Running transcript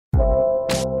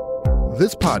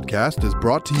This podcast is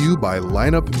brought to you by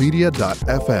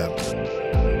lineupmedia.fm.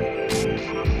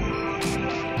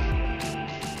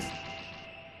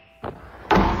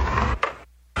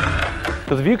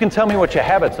 Because if you can tell me what your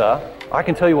habits are, I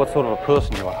can tell you what sort of a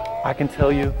person you are. I can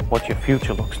tell you what your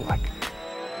future looks like.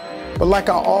 But like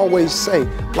I always say,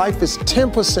 life is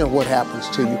 10% what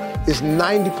happens to you, it's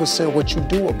 90% what you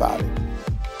do about it.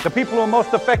 The people who are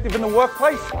most effective in the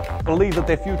workplace believe that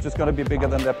their future is going to be bigger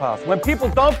than their past. When people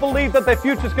don't believe that their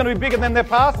future is going to be bigger than their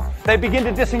past, they begin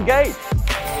to disengage.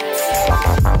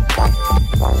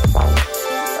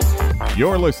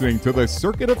 You're listening to The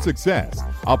Circuit of Success,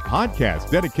 a podcast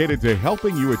dedicated to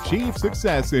helping you achieve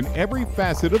success in every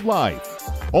facet of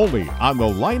life. Only on the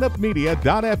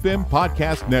lineupmedia.fm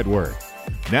podcast network.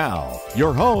 Now,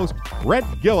 your host, Brett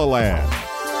Gilliland.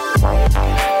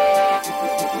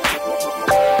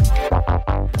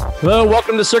 Hello,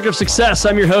 welcome to Circuit of Success.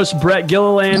 I'm your host, Brett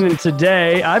Gilliland, and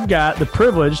today I've got the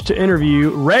privilege to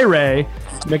interview Ray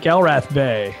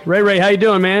McElrathbey. Ray, how you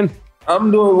doing, man?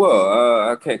 I'm doing well.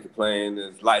 I can't complain.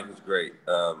 Life is great.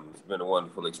 It's been a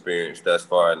wonderful experience thus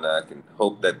far, and I can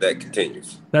hope that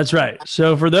continues. That's right.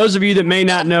 So for those of you that may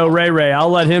not know Ray,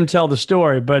 I'll let him tell the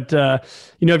story. But,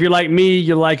 if you're like me,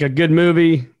 you like a good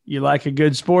movie, you like a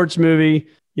good sports movie,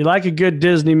 you like a good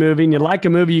Disney movie, and you like a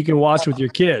movie you can watch with your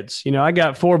kids. I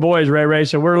got 4 boys, Ray,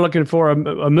 so we're looking for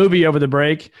a movie over the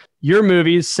break. Your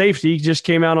movie, Safety, just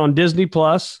came out on Disney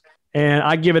Plus, and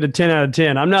I give it a 10 out of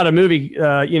 10. I'm not a movie,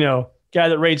 guy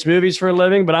that rates movies for a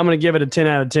living, but I'm going to give it a 10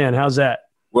 out of 10. How's that?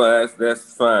 Well,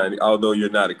 that's fine, although you're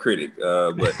not a critic.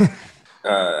 But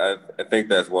I think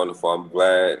that's wonderful. I'm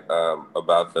glad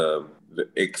about the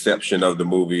exception of the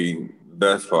movie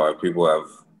thus far. People have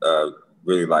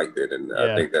really liked it, and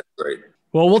I think that's great.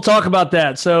 Well, we'll talk about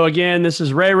that. So again, this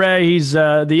is Ray. He's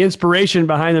the inspiration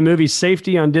behind the movie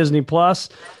Safety on Disney Plus.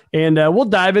 And we'll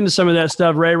dive into some of that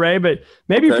stuff, Ray. But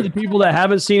maybe for the people that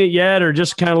haven't seen it yet, or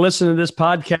just kind of listen to this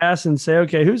podcast and say,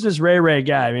 okay, who's this Ray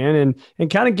guy, man?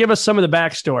 And kind of give us some of the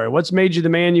backstory. What's made you the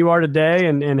man you are today?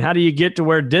 And how do you get to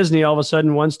where Disney all of a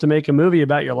sudden wants to make a movie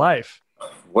about your life?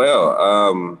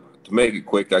 Well, to make it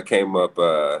quick, I came up,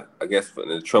 I guess, from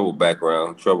a troubled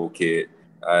background, troubled kid.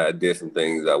 I did some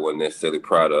things I wasn't necessarily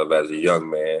proud of as a young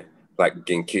man, like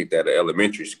getting kicked out of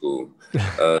elementary school.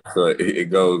 So it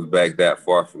goes back that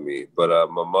far for me. But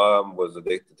my mom was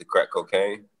addicted to crack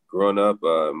cocaine. Growing up,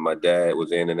 my dad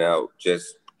was in and out,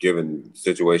 just given the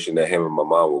situation that him and my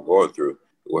mom were going through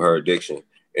with her addiction.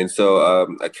 And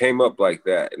so I came up like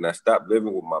that, and I stopped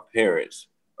living with my parents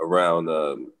around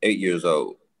 8 years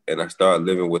old. And I started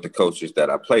living with the coaches that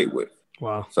I played with.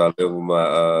 Wow. So I lived with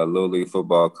my Little League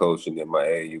football coach and then my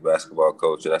AAU basketball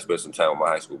coach, and I spent some time with my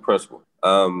high school principal.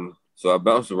 So I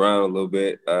bounced around a little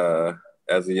bit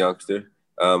as a youngster.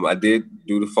 I did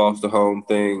do the foster home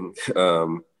thing.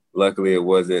 Luckily, it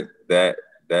wasn't that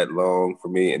long for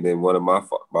me. And then one of my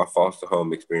foster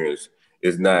home experience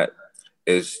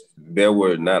there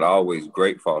were not always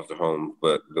great foster homes,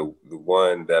 but the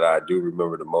one that I do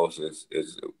remember the most is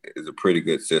a pretty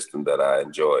good system that I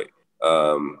enjoyed.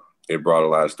 It brought a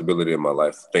lot of stability in my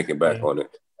life, thinking back on it.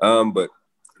 But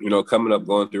coming up,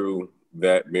 going through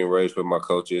that, being raised with my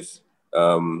coaches,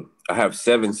 I have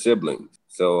 7 siblings.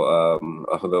 So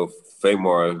although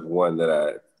Famar is one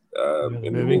that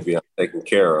in the movie I'm taking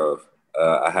care of,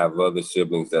 I have other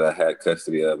siblings that I had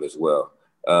custody of as well.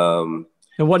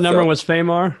 And what number was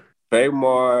Famar?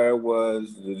 Famar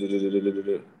was,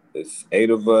 it's 8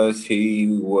 of us. He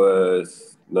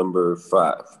was number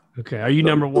 5. Okay. Are you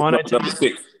number 1?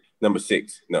 Number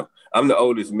 6. No, I'm the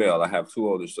oldest male. I have 2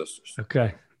 older sisters.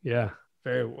 Okay. Yeah.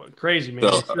 Very crazy, man.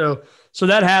 So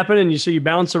that happened, and you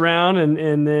bounce around,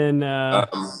 and then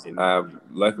I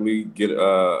luckily get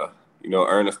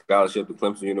earn a scholarship to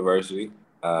Clemson University.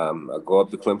 I go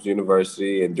up to Clemson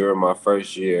University, and during my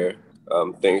first year,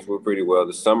 things were pretty well.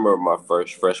 The summer of my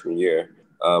first freshman year,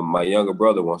 my younger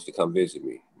brother wants to come visit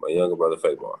me. My younger brother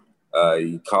Famar.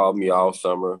 He called me all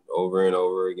summer, over and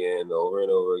over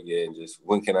again, just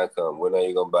when can I come? When are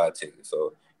you gonna buy a ticket?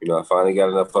 So I finally got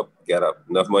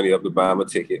enough money up to buy him a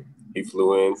ticket. He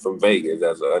flew in from Vegas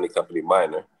as an unaccompanied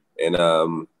minor, and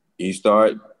he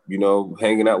started,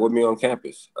 hanging out with me on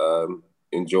campus,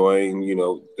 enjoying,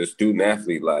 the student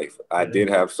athlete life. I did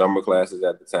have summer classes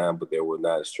at the time, but they were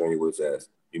not as strenuous as,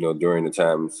 during the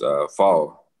times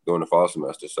during the fall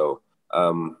semester. So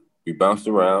we bounced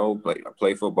around. I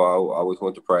played football. Always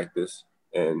went to practice,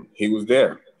 and he was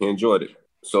there. He enjoyed it.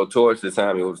 So towards the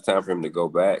time, it was time for him to go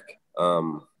back.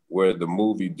 Where the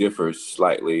movie differs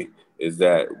slightly is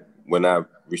that when I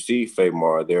received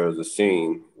Famar, there was a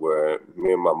scene where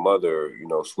me and my mother,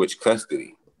 switched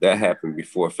custody. That happened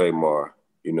before Famar,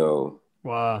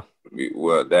 Wow.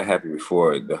 Well, that happened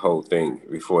before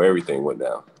before everything went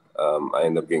down. I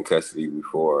ended up getting custody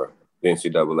before the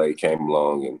NCAA came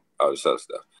along and all this other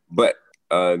stuff. But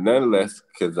nonetheless,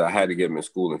 because I had to get him in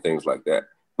school and things like that.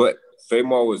 But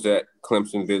Famar was at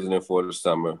Clemson visiting for the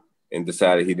summer and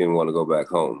decided he didn't want to go back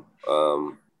home.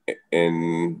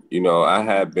 And, I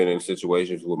had been in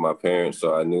situations with my parents,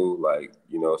 so I knew,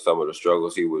 some of the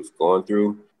struggles he was going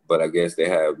through. But I guess they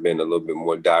had been a little bit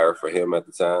more dire for him at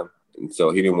the time. And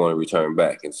so he didn't want to return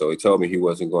back. And so he told me he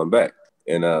wasn't going back.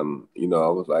 And, I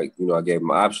was like, I gave him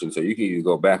an option. So you can either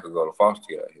go back or go to foster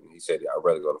care. And he said, I'd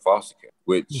rather go to foster care,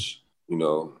 which,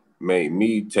 made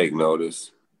me take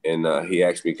notice. And he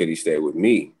asked me, could he stay with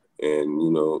me?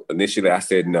 And, initially I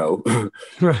said no.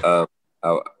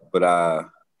 But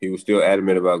he was still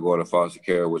adamant about going to foster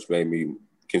care, which made me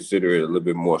consider it a little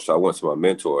bit more. So I went to my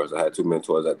mentors. I had 2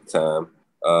 mentors at the time.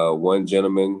 One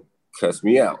gentleman cussed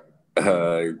me out.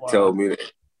 Told me that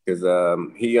because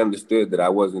he understood that I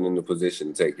wasn't in the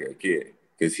position to take care of kid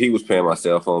because he was paying my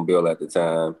cell phone bill at the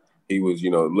time. He was,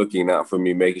 looking out for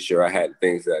me, making sure I had the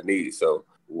things that I needed. So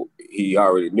he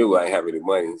already knew I didn't have any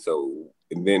money. So,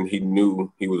 and then he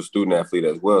knew he was a student athlete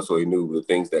as well. So he knew the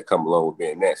things that come along with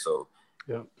being that. So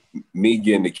me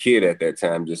getting the kid at that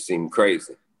time just seemed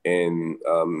crazy. And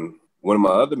one of my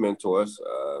other mentors,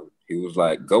 he was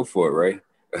like, go for it, Ray.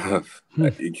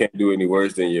 You can't do any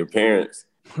worse than your parents.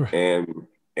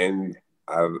 And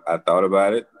I thought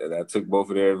about it and I took both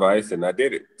of their advice and I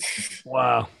did it.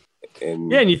 Wow.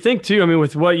 And you think too,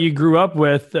 with what you grew up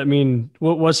with,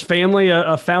 was family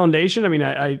a foundation?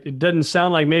 It doesn't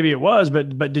sound like maybe it was,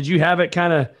 but did you have it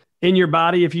kind of in your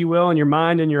body, if you will, in your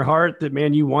mind and your heart that,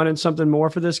 man, you wanted something more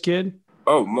for this kid?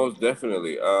 Oh, most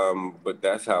definitely. But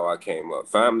that's how I came up.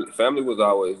 Family was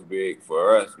always big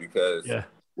for us because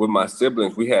with my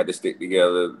siblings, we had to stick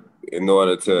together in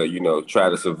order to, try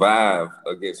to survive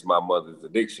against my mother's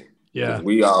addiction. Yeah.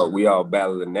 We all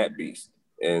battling that beast.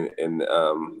 And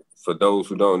for those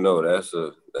who don't know, that's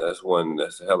a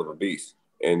hell of a beast.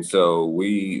 And so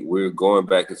we're going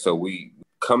back. And so we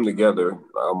come together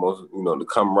almost, the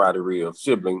camaraderie of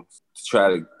siblings to try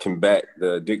to combat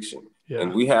the addiction. Yeah.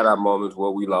 And we had our moments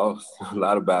where we lost a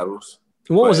lot of battles.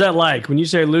 What was that like when you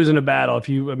say losing a battle?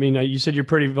 You said you're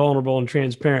pretty vulnerable and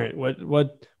transparent.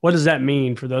 What does that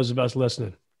mean for those of us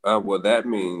listening? Well, that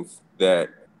means that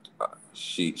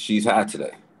she's high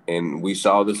today, and we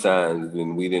saw the signs,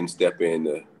 and we didn't step in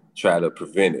to try to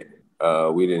prevent it.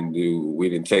 We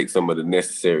didn't take some of the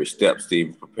necessary steps to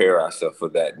even prepare ourselves for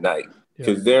that night.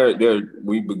 Because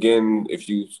we begin, if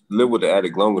you live with the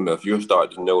addict long enough, you'll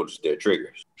start to notice their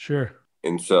triggers. Sure.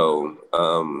 And so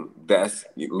that's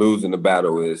losing the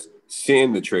battle is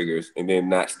seeing the triggers and then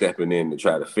not stepping in to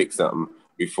try to fix something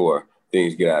before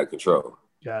things get out of control.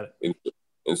 Got it.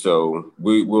 And so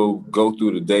we will go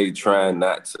through the day trying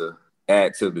not to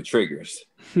add to the triggers.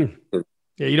 Yeah,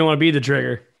 you don't want to be the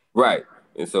trigger. Right.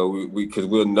 And so because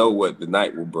we'll know what the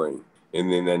night will bring.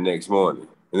 And then that next morning.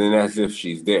 And then that's if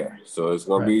she's there. So it's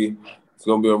gonna be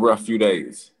a rough few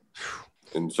days.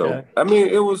 And so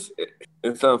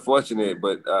it's unfortunate,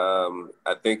 but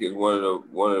I think it's one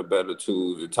of the better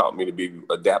tools. It taught me to be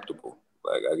adaptable.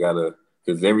 Like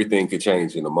because everything could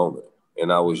change in a moment,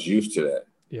 and I was used to that.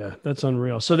 Yeah, that's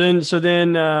unreal. So then,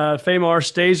 Famar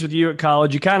stays with you at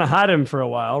college. You kind of hide him for a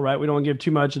while, right? We don't want to give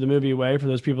too much of the movie away for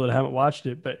those people that haven't watched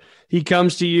it, but he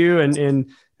comes to you and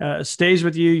stays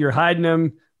with you. You're hiding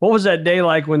him. What was that day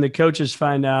like when the coaches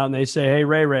find out and they say, "Hey,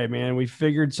 Ray, man, we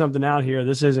figured something out here.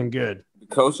 This isn't good."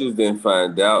 Coaches didn't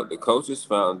find out. The coaches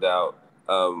found out,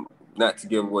 not to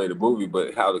give away the movie,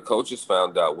 but how the coaches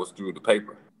found out was through the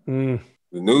paper. The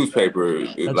newspaper.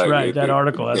 That's right. That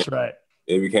article. That's right.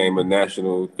 It became a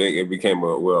national thing. It became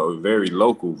a very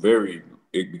local, it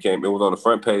was on the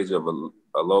front page of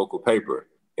a local paper.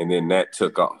 And then that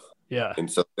took off. Yeah.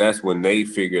 And so that's when they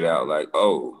figured out like,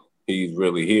 oh, he's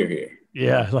really here.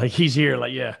 Yeah. Like he's here.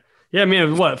 Like, yeah.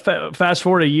 Yeah, fast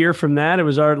forward a year from that, it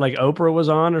was like Oprah was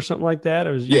on or something like that.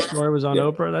 It was your story was on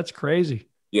Oprah. That's crazy.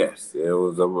 Yes, it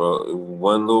was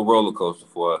one little roller coaster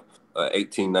for an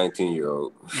 18,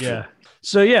 19-year-old. Yeah.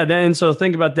 So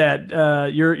think about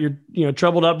that. You're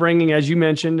troubled upbringing, as you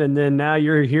mentioned, and then now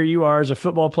here you are as a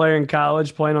football player in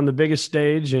college, playing on the biggest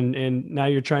stage, and now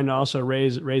you're trying to also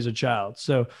raise a child.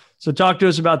 So talk to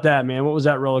us about that, man. What was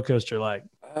that roller coaster like?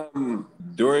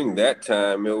 During that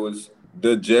time,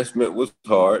 the adjustment was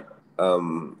hard,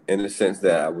 in the sense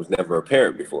that I was never a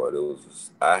parent before.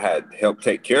 I had helped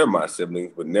take care of my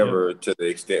siblings, but never to the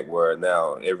extent where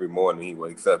now every morning he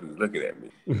wakes up, he's looking at me.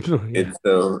 And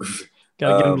so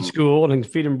got to get him to school and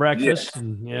feed him breakfast.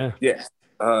 Yes.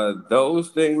 Those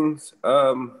things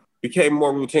became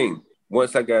more routine.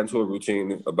 once I got into a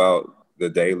routine about the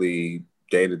daily,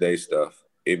 day-to-day stuff,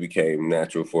 it became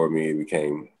natural for me. It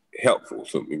became helpful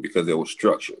to me because it was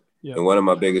structured. Yep. And one of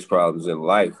my biggest problems in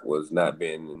life was not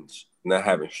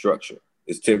having structure.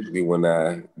 It's typically when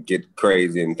I get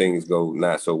crazy and things go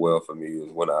not so well for me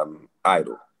is when I'm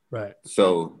idle. Right.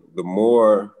 So the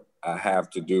more I have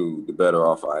to do, the better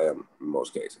off I am in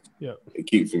most cases. Yep. It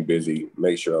keeps me busy,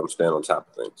 make sure I'm staying on top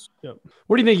of things. Yep.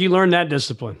 Where do you think you learned that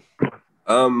discipline?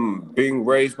 Being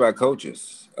raised by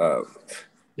coaches.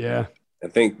 Yeah. I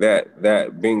think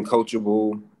that being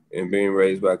coachable and being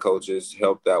raised by coaches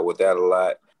helped out with that a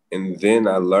lot. And then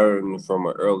I learned from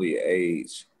an early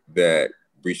age that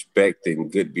respect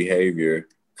and good behavior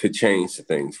could change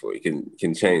things for you,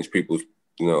 can change people's,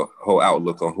 whole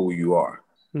outlook on who you are.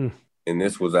 And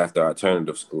this was after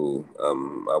alternative school.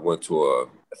 I went to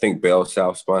I think Bell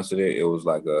South sponsored it. It was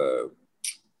like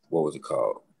what was it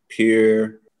called?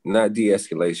 Peer, not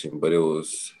de-escalation, but it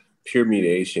was peer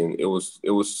mediation. It was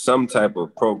some type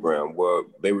of program where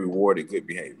they rewarded good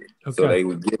behavior. Okay. So they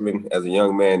were given, as a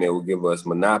young man, they would give us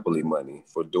monopoly money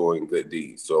for doing good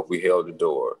deeds. So if we held the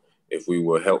door, if we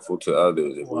were helpful to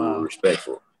others, if we were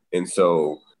respectful. And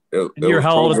so you're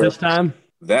how old at this time?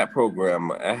 That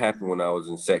program, that happened when I was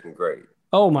in second grade.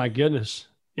 Oh my goodness.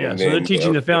 Yeah. So they're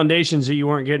teaching the foundations that you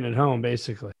weren't getting at home,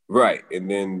 basically. Right. And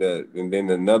then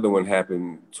another one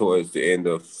happened towards the end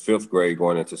of fifth grade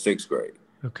going into sixth grade.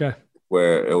 Okay.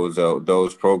 Where it was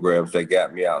those programs that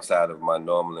got me outside of my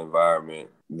normal environment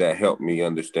that helped me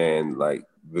understand like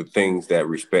the things that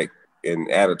respect and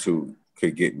attitude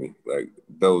could get me. Like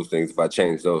those things, if I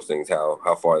changed those things, how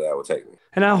far that would take me.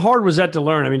 And how hard was that to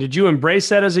learn? I mean, did you embrace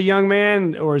that as a young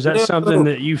man, or is that something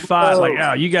that you fought like,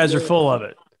 oh, you guys are full of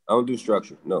it? I don't do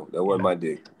structure. No, that wasn't my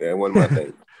dig. That wasn't my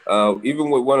thing. Even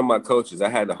with one of my coaches, I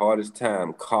had the hardest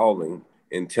time calling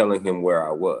and telling him where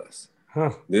I was.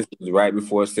 Huh. This was right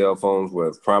before cell phones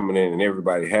were prominent and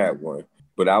everybody had one.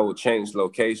 But I would change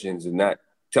locations and not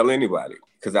tell anybody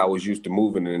because I was used to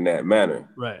moving in that manner.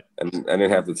 Right. And I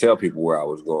didn't have to tell people where I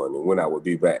was going and when I would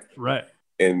be back. Right.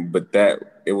 But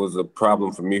it was a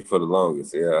problem for me for the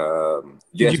longest.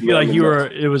 Did you feel like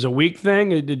it was a weak thing?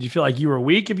 Did you feel like you were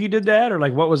weak if you did that? Or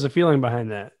like, what was the feeling behind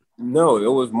that? No,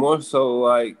 it was more so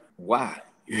like, why?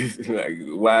 Like,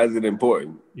 why is it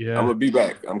important? Yeah. I'm going to be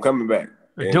back. I'm coming back.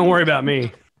 Don't worry about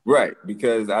me. Right.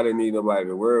 Because I didn't need nobody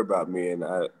to worry about me.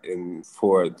 And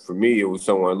for me, it was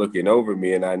someone looking over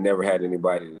me, and I never had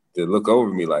anybody to look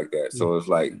over me like that. So it's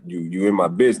like, you in my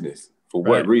business. For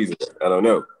what reason? I don't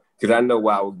know. Because I know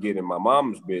why I would get in my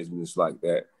mom's business like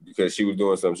that, because she was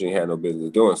doing something she had no business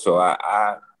doing. So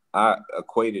I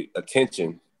equated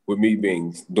attention with me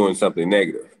doing something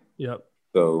negative. Yep.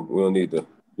 So you don't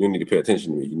need to pay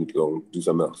attention to me. You need to go and do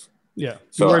something else. Yeah.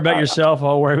 So you worry about yourself.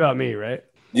 I'll worry about me, right?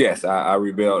 Yes. I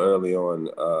rebelled early on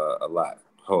a lot,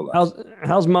 a whole lot.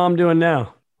 How's mom doing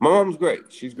now? My mom's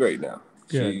great. She's great now.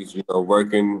 Good. She's,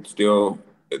 working still.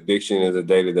 Addiction is a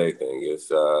day-to-day thing. It's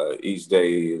each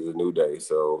day is a new day.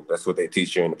 So that's what they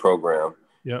teach you in the program.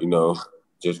 Yep.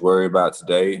 Just worry about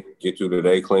today, get through the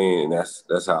day clean. And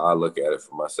that's how I look at it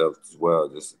for myself as well.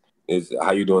 Just is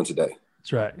how you doing today?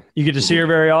 That's right. You get to see her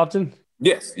very often?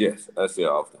 Yes. I see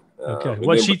her often. Okay.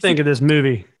 What'd she think of this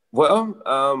movie?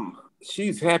 Well,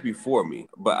 she's happy for me,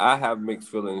 but I have mixed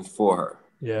feelings for her.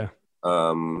 Yeah.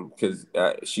 Because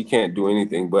she can't do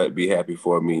anything but be happy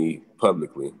for me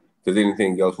publicly. Because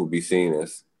anything else would be seen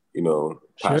as,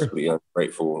 possibly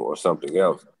ungrateful or something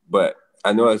else. But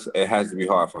I know it has to be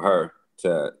hard for her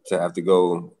to have to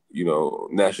go,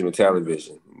 national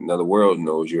television. Now the world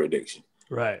knows your addiction.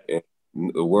 Right. And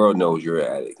the world knows you're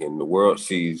an addict. And the world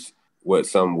sees what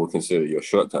some would consider your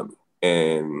shortcoming.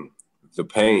 And the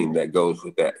pain that goes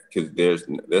with that. Because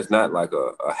there's not like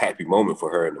a happy moment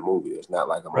for her in the movie. It's not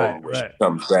like a moment where she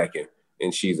comes back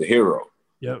and she's a hero.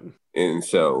 Yep. And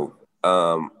so...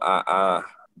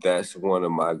 that's one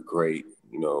of my great,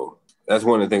 that's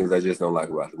one of the things I just don't like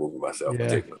about the movie myself,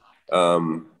 particularly.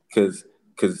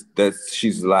 Because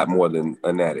she's a lot more than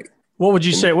an addict. What would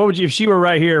you say? What would you, if she were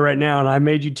right here, right now, and I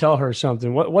made you tell her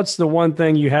something? What's the one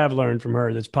thing you have learned from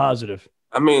her that's positive?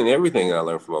 I mean, everything I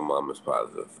learned from my mom is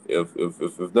positive.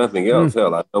 If nothing else,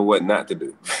 hell, I know what not to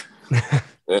do.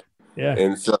 Yeah.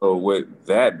 And so with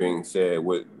that being said,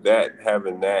 with that,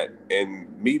 having that,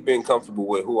 and me being comfortable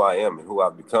with who I am and who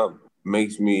I've become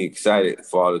makes me excited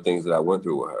for all the things that I went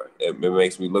through with her. It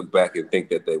makes me look back and think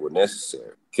that they were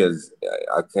necessary, because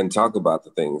I can talk about the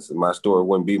things. My story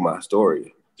wouldn't be my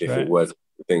story if it wasn't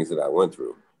the things that I went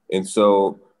through. And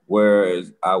so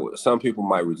whereas some people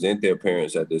might resent their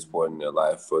parents at this point in their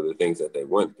life for the things that they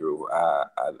went through, I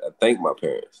thank my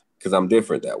parents because I'm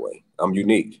different that way. I'm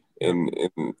unique.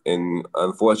 And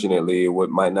unfortunately, it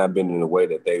might not have been in the way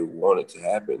that they wanted to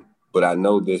happen. But I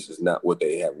know this is not what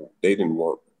they have. They didn't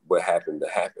want what happened to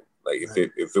happen. Like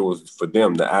if it was for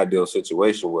them, the ideal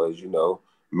situation was,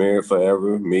 married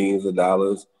forever, millions of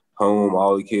dollars, home,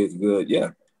 all the kids good.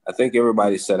 Yeah, I think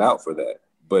everybody set out for that.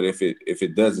 But if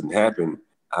it doesn't happen,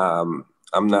 I'm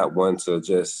not one to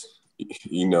just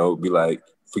be like,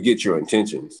 forget your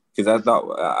intentions. Because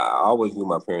I always knew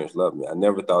my parents loved me. I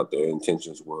never thought their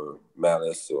intentions were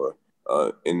malice or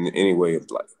in any way of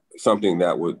like something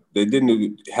they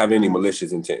didn't have any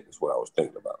malicious intent is what I was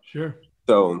thinking about. Sure.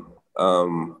 So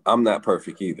I'm not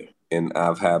perfect either. And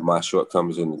I've had my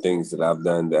shortcomings in the things that I've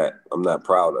done that I'm not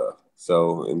proud of.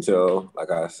 So until, like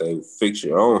I say, fix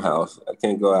your own house, I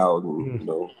can't go out and,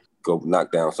 go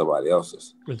knock down somebody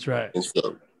else's. That's right. And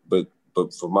so, but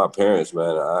for my parents,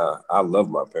 man, I love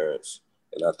my parents.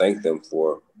 And I thank them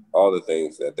for all the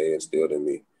things that they instilled in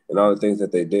me and all the things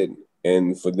that they didn't.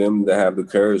 And for them to have the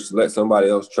courage to let somebody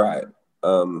else try it.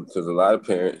 Because a lot of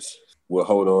parents will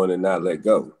hold on and not let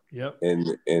go. Yep.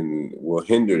 And will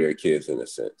hinder their kids in a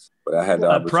sense. But I had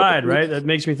the pride, right? That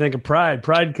makes me think of pride.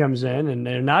 Pride comes in, and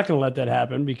they're not going to let that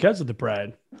happen because of the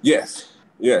pride. Yes.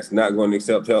 Not going to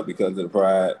accept help because of the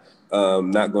pride.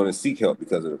 Not going to seek help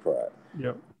because of the pride.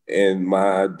 Yep. And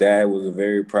my dad was a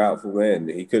very proudful man.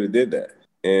 He could have did that,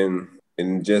 and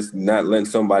just not letting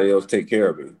somebody else take care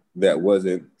of me that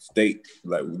wasn't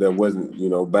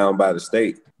bound by the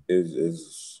state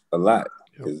is a lot.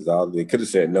 Because they could have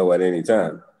said no at any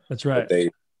time. That's right.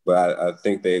 But I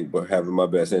think they were having my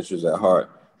best interests at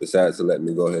heart, decided to let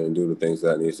me go ahead and do the things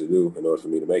that I needed to do in order for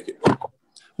me to make it.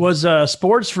 Was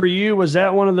sports for you, was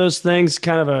that one of those things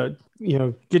kind of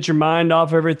get your mind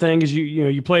off everything? Because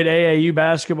you played AAU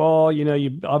basketball,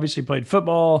 you obviously played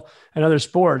football and other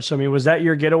sports. I mean, was that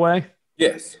your getaway?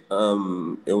 Yes.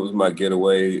 It was my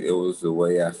getaway. It was the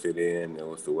way I fit in. It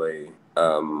was the way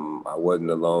I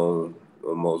wasn't alone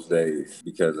on most days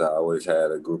because I always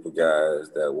had a group of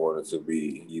guys that wanted to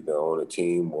be either on a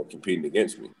team or competing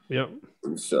against me. Yep.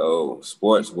 And so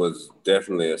sports was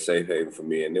definitely a safe haven for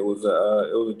me, and it was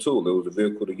a tool. It was a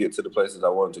vehicle to get to the places I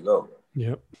wanted to go.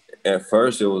 Yep. At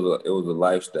first, it was a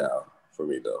lifestyle for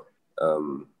me though.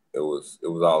 It was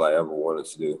all I ever wanted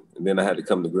to do, and then I had to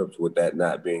come to grips with that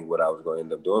not being what I was going to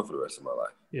end up doing for the rest of my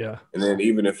life. Yeah. And then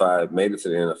even if I made it to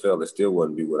the NFL, it still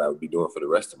wouldn't be what I would be doing for the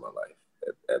rest of my life.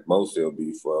 At most, it'll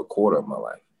be for a quarter of my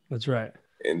life. That's right.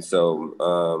 And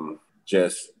so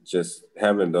just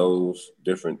having those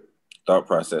different thought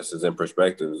processes and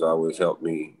perspectives always helped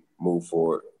me move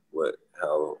forward with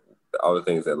how all the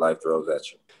things that life throws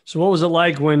at you. So what was it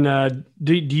like when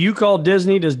do you call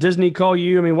Disney? Does Disney call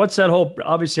you? I mean, what's that whole –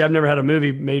 obviously, I've never had a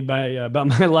movie made by about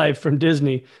my life from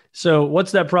Disney. So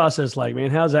what's that process like, man?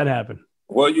 How's that happen?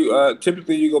 Well, you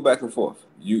typically you go back and forth.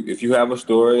 If you have a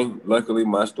story, luckily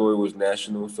my story was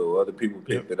national, so other people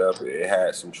picked it up. It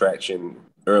had some traction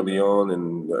early on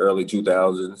in the early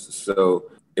 2000s, so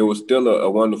it was still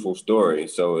a wonderful story.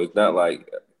 So it's not like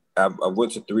I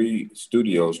went to 3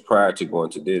 studios prior to going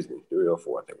to Disney, 3 or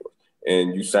 4, I think it was.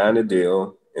 And you sign a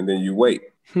deal, and then you wait.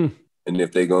 And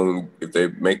if they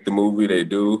make the movie, they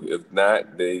do. If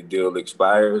not, the deal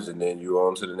expires, and then you're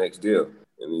on to the next deal.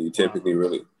 And then you typically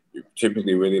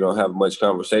really don't have much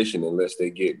conversation unless they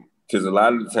get, because a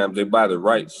lot of the times they buy the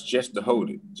rights just to hold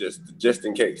it, just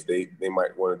in case they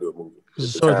might want to do a movie.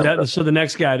 So the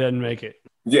next guy doesn't make it.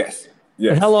 Yes.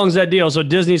 And how long is that deal? So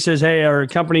Disney says, hey, our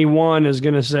company 1 is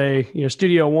going to say,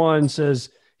 Studio 1 says,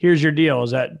 here's your deal.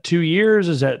 Is that 2 years?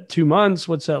 Is that 2 months?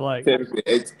 What's that like?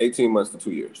 18 months to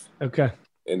 2 years. Okay.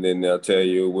 And then they'll tell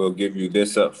you, we'll give you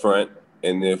this up front.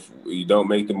 And if you don't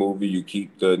make the movie, you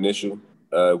keep the initial.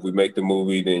 If we make the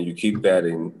movie, then you keep that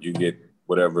and you get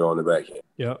whatever on the back end.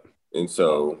 Yeah. And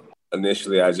so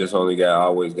initially, I just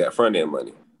always got front end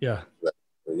money. Yeah.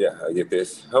 I get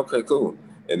this. Okay, cool.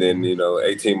 And then,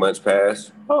 18 months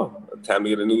pass. Oh, time to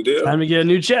get a new deal. Time to get a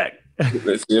new check.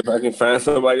 Let's see if I can find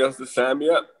somebody else to sign me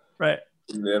up. Right.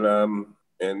 And then,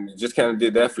 and just kind of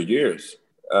did that for years.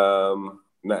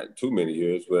 Not too many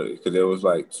years, but because there was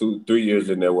like 2-3 years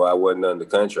in there where I wasn't under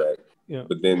contract. Yeah.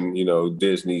 But then,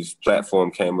 Disney's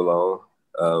platform came along.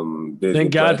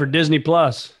 Thank God for Disney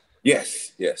Plus.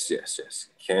 Yes.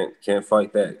 Can't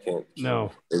fight that. Can't.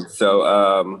 No. And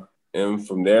so, and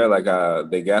from there,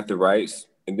 they got the rights.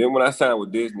 And then when I signed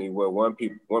with Disney, well, one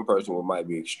person might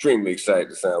be extremely excited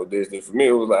to sign with Disney. For me,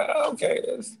 it was like, okay,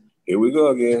 here we go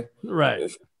again. Right.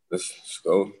 Let's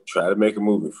go try to make a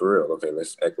movie for real. Okay,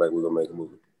 let's act like we're gonna make a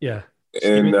movie. Yeah.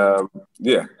 And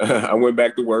I went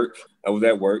back to work. I was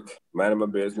at work, minding my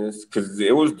business, because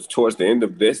it was towards the end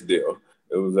of this deal.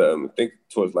 It was, I think,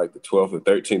 towards like the 12th or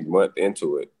 13th month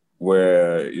into it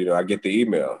where, you know, I get the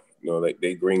email, you know, like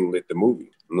they greenlit the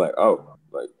movie. I'm like, oh,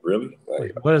 like really?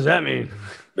 Like, what does that mean?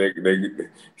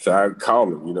 So I call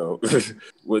them, you know,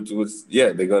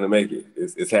 yeah, they're gonna make it.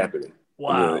 It's happening.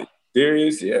 Wow. Like,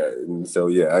 serious? Yeah. And so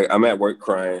yeah, I'm at work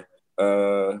crying,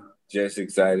 just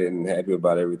excited and happy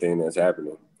about everything that's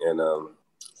happening. And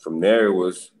from there it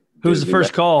was. Who's the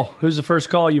first call? Who's the first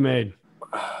call you made?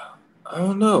 I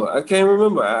don't know. I can't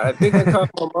remember. I think I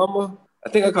called my mama. I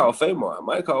think I called Famar. I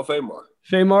might call Famar.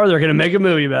 Famar, they're gonna make a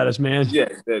movie about us, man.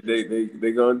 Yes, they're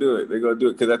gonna do it. They're gonna do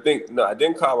it because I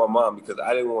didn't call my mom because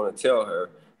I didn't want to tell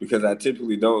her, because I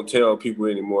typically don't tell people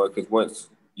anymore, because once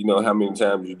you know how many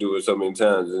times you do it so many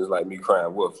times, it's like me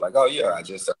crying wolf. Like, oh yeah, I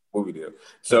just saw a movie deal.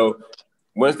 So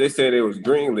once they said it was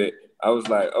greenlit, I was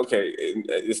like, okay,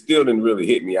 it still didn't really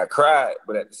hit me. I cried,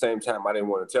 but at the same time, I didn't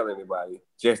want to tell anybody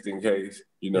just in case,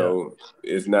 you know,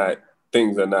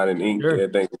 things are not in ink,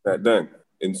 everything's not done.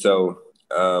 And so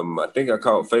I think I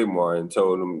called Famar and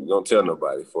told him, don't tell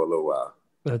nobody for a little while.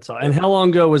 That's all. And how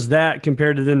long ago was that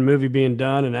compared to the movie being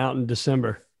done and out in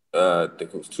December? I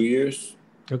think it was 2 years.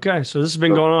 Okay, so this has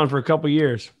been going on for a couple of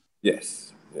years.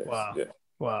 Yes. Wow. Yeah.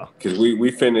 Wow. Because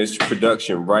we finished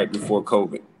production right before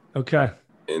COVID. Okay.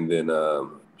 And then,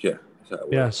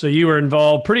 so you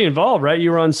were pretty involved, right?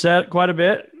 You were on set quite a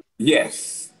bit?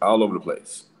 Yes, all over the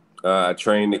place. I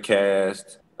trained the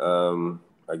cast.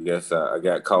 I guess I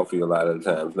got coffee a lot of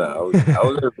the times now. I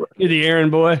was everywhere. You're the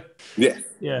errand boy? Yeah.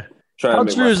 Yeah. How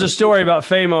true is the story about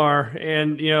Famar?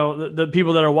 And, you know, the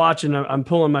people that are watching, I'm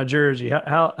pulling my jersey.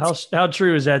 How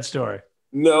true is that story?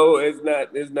 No, it's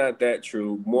not. It's not that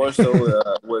true. More so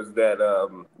was that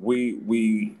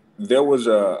there was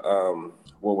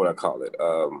what would I call it?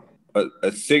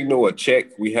 A signal, a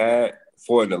check we had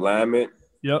for an alignment.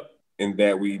 Yep. And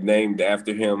that we named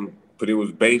after him, but it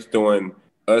was based on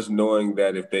us knowing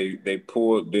that if they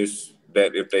pulled this,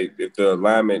 that if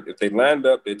they lined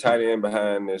up their tight end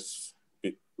behind this,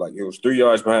 like it was 3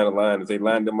 yards behind the line, if they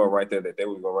lined them up right there, that they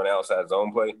was gonna run outside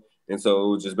zone play. And so it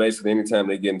was just basically anytime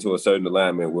they get into a certain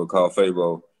alignment, we'll call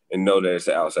Fabo and know that it's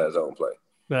an outside zone play.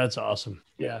 That's awesome.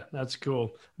 Yeah, that's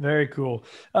cool. Very cool.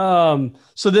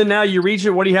 So then now you reach it.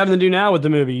 What are you having to do now with the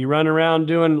movie? You run around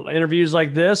doing interviews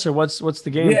like this, or what's the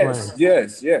game plan?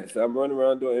 Yes. I'm running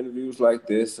around doing interviews like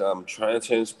this. I'm trying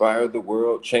to inspire the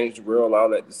world, change the world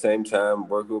all at the same time,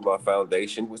 working with my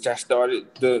foundation, which I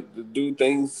started to do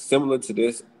things similar to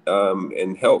this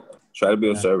and try to be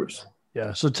of service.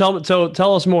 Yeah. So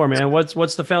tell us more, man.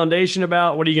 What's the foundation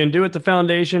about? What are you going to do with the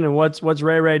foundation, and what's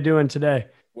Ray Ray doing today?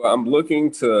 Well, I'm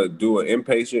looking to do an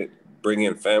inpatient, bring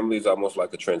in families, almost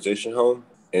like a transition home.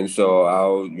 And so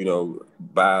I'll,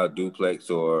 buy a duplex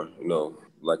or,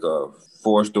 like a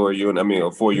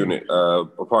 4-unit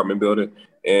apartment building,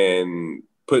 and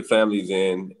put families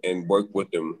in and work with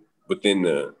them within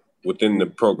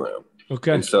the program.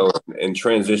 Okay. And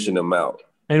transition them out.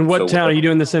 And what town are you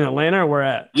doing this in, Atlanta, or where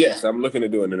at? Yes, I'm looking to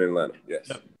do it in Atlanta. Yes.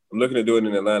 Yep. I'm looking to do it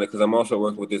in Atlanta because I'm also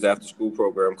working with this after-school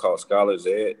program called Scholars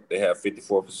Ed. They have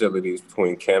 54 facilities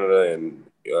between Canada and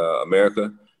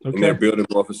America. Okay. And they're building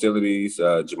more facilities.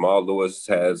 Jamal Lewis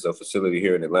has a facility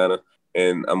here in Atlanta.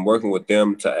 And I'm working with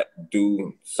them to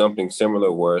do something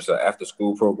similar where it's an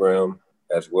after-school program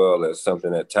as well as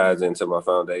something that ties into my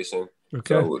foundation.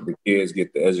 Okay. So the kids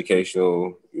get the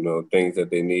educational, things that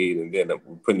they need. And then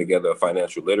I'm putting together a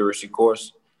financial literacy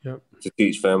course. Yep. To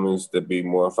teach families to be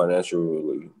more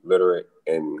financially literate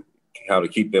and how to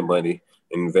keep their money,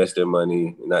 invest their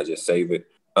money, and not just save it.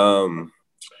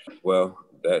 Well,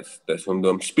 that's when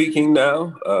I'm speaking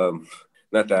now.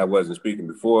 Not that I wasn't speaking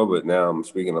before, but now I'm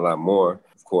speaking a lot more,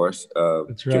 of course.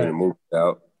 That's right. Getting the movie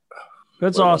out.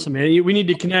 That's awesome, man. We need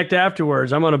to connect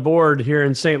afterwards. I'm on a board here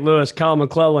in St. Louis. Kyle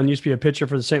McClellan used to be a pitcher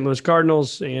for the St. Louis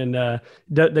Cardinals, and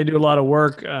they do a lot of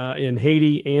work in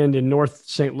Haiti and in North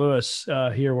St. Louis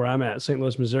here where I'm at, St.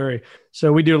 Louis, Missouri.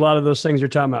 So we do a lot of those things you're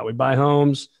talking about. We buy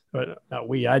homes, but not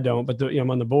we, I don't, but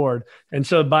I'm on the board. And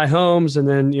so buy homes and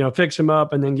then, fix them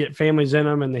up and then get families in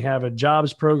them, and they have a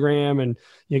jobs program, and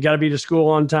you got to be to school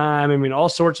on time. I mean, all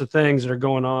sorts of things that are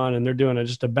going on, and they're doing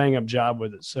just a bang up job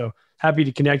with it. So happy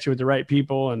to connect you with the right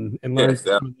people and learn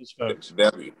from these folks.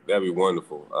 That'd be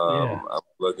wonderful. I'm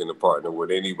looking to partner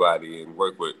with anybody and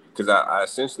work with, because I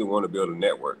essentially want to build a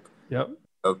network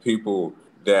of people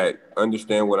that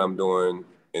understand what I'm doing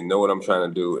and know what I'm trying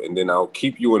to do, and then I'll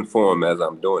keep you informed as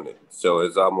I'm doing it. So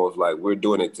it's almost like we're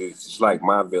doing it. It's just like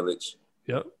my village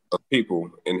of people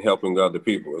and helping other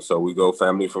people. And so we go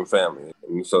family from family.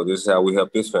 And so this is how we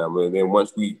help this family. And then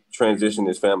once we transition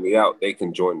this family out, they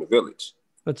can join the village.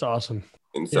 That's awesome.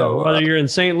 And so whether you're in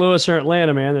St. Louis or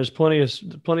Atlanta, man, there's plenty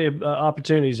of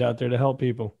opportunities out there to help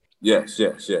people. Yes,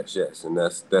 and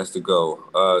that's the goal.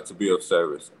 To be of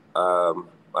service. I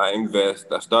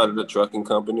started a trucking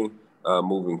company,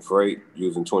 moving freight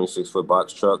using 26-foot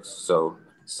box trucks. So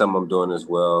some I'm doing as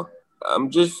well. I'm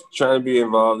just trying to be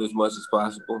involved as much as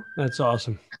possible. That's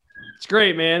awesome. It's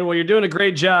great, man. Well, you're doing a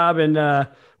great job. And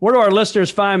where do our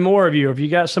listeners find more of you? If you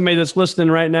got somebody that's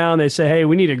listening right now and they say, hey,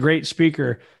 we need a great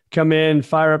speaker, come in,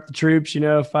 fire up the troops,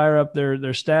 fire up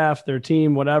their staff, their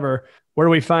team, whatever. Where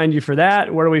do we find you for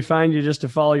that? Where do we find you just to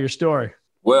follow your story?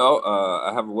 Well,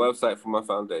 I have a website for my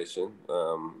foundation.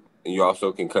 And you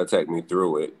also can contact me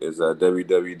through it. It's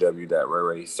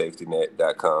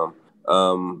www.rayraySafetyNet.com.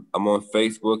 I'm on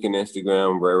Facebook and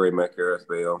Instagram, Ray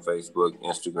McElrathbey on Facebook,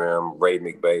 Instagram, Ray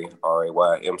McBey,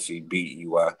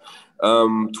 RayMcBey.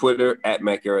 Twitter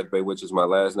 @McElrathbey, which is my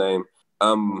last name.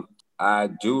 I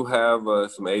do have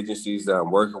some agencies that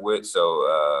I'm working with.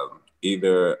 So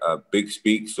either Big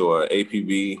Speaks or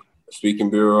APB speaking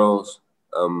bureaus.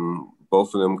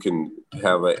 Both of them can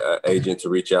have an agent to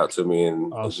reach out to me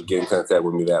and get in contact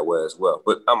with me that way as well.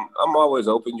 But I'm always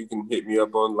open. You can hit me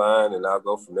up online and I'll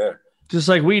go from there. Just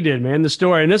like we did, man, the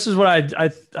story. And this is what I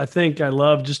think I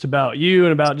love just about you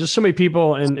and about just so many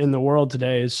people in the world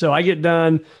today is so I get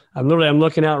done. I'm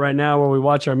looking out right now where we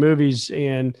watch our movies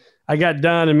and I got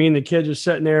done and me and the kids are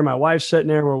sitting there. My wife's sitting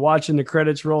there. We're watching the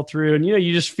credits roll through and,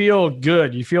 you just feel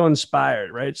good. You feel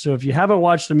inspired, right? So if you haven't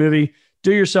watched the movie,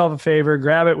 do yourself a favor,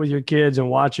 grab it with your kids and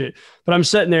watch it. But I'm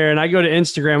sitting there and I go to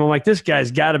Instagram. I'm like, this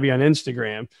guy's got to be on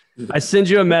Instagram. I send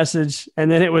you a message.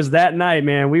 And then it was that night,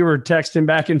 man, we were texting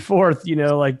back and forth,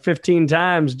 like 15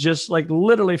 times, just like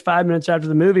literally 5 minutes after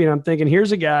the movie. And I'm thinking,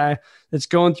 here's a guy that's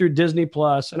going through Disney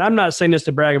Plus. And I'm not saying this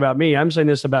to brag about me. I'm saying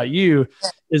this about you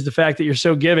is the fact that you're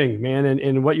so giving, man,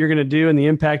 and what you're going to do and the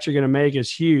impact you're going to make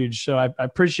is huge. So I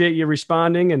appreciate you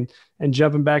responding and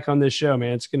jumping back on this show,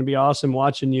 man. It's going to be awesome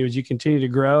watching you as you continue to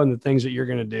grow and the things that you're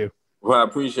going to do. Well, I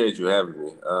appreciate you having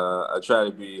me. I try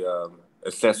to be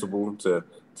accessible to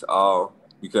all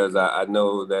because I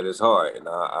know that it's hard and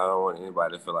I don't want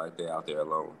anybody to feel like they're out there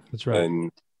alone. That's right. And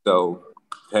so,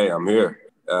 hey, I'm here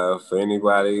for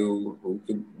anybody who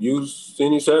could use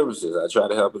any services. I try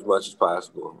to help as much as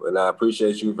possible. And I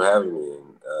appreciate you for having me. And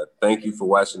thank you for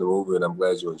watching the movie, and I'm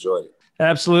glad you enjoyed it.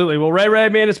 Absolutely. Well, Ray,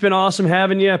 man, it's been awesome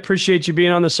having you. I appreciate you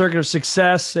being on the Circuit of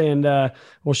Success, and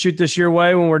we'll shoot this your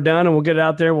way when we're done, and we'll get it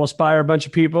out there. We'll inspire a bunch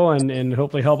of people and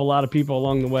hopefully help a lot of people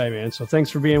along the way, man. So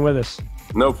thanks for being with us.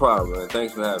 No problem, man.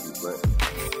 Thanks for having me, man.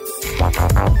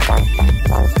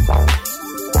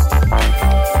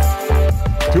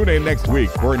 Tune in next week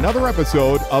for another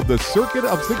episode of The Circuit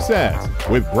of Success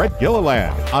with Brett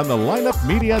Gilliland on the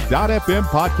lineupmedia.fm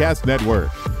podcast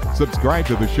network. Subscribe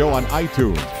to the show on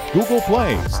iTunes, Google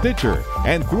Play, Stitcher,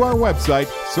 and through our website,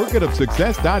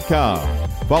 circuitofsuccess.com.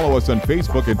 Follow us on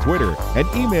Facebook and Twitter and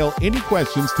email any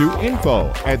questions to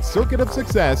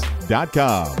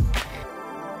info@circuitofsuccess.com.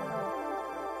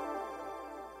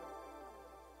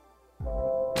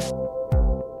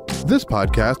 This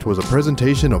podcast was a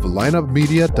presentation of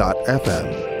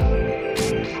lineupmedia.fm.